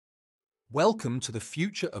Welcome to the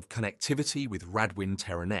future of connectivity with RADWIN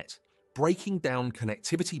TerraNet, breaking down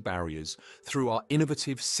connectivity barriers through our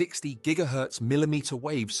innovative 60 GHz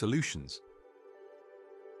mmWave solutions.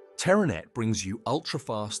 TerraNet brings you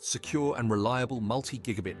ultra-fast, secure and reliable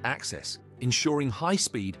multi-gigabit access, ensuring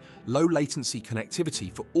high-speed, low-latency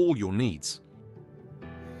connectivity for all your needs.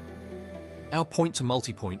 Our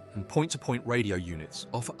point-to-multipoint and point-to-point radio units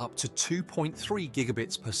offer up to 2.3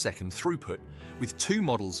 gigabits per second throughput, with two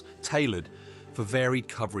models tailored for varied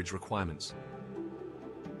coverage requirements.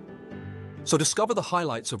 So discover the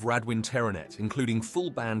highlights of RADWIN TerraNet, including full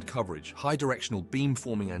band coverage, high directional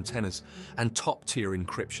beam-forming antennas, and top-tier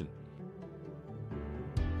encryption.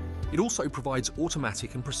 It also provides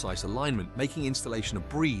automatic and precise alignment, making installation a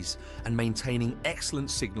breeze and maintaining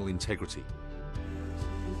excellent signal integrity.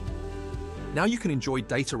 Now you can enjoy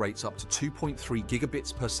data rates up to 2.3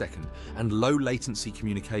 gigabits per second and low latency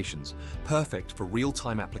communications, perfect for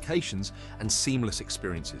real-time applications and seamless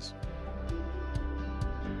experiences.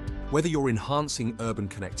 Whether you're enhancing urban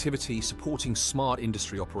connectivity, supporting smart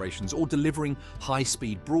industry operations, or delivering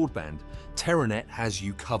high-speed broadband, TerraNet has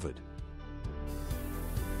you covered.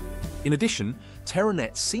 In addition,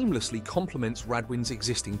 TerraNet seamlessly complements RADWIN's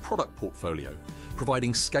existing product portfolio,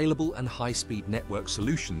 providing scalable and high-speed network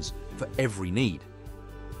solutions for every need.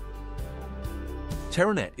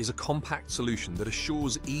 TerraNet is a compact solution that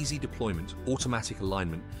assures easy deployment, automatic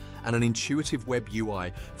alignment, and an intuitive web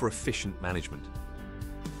UI for efficient management.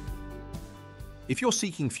 If you're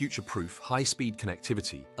seeking future-proof, high-speed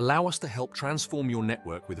connectivity, allow us to help transform your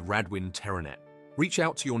network with RADWIN TerraNet. Reach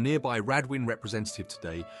out to your nearby RADWIN representative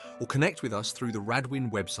today or connect with us through the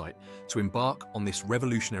RADWIN website to embark on this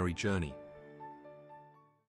revolutionary journey.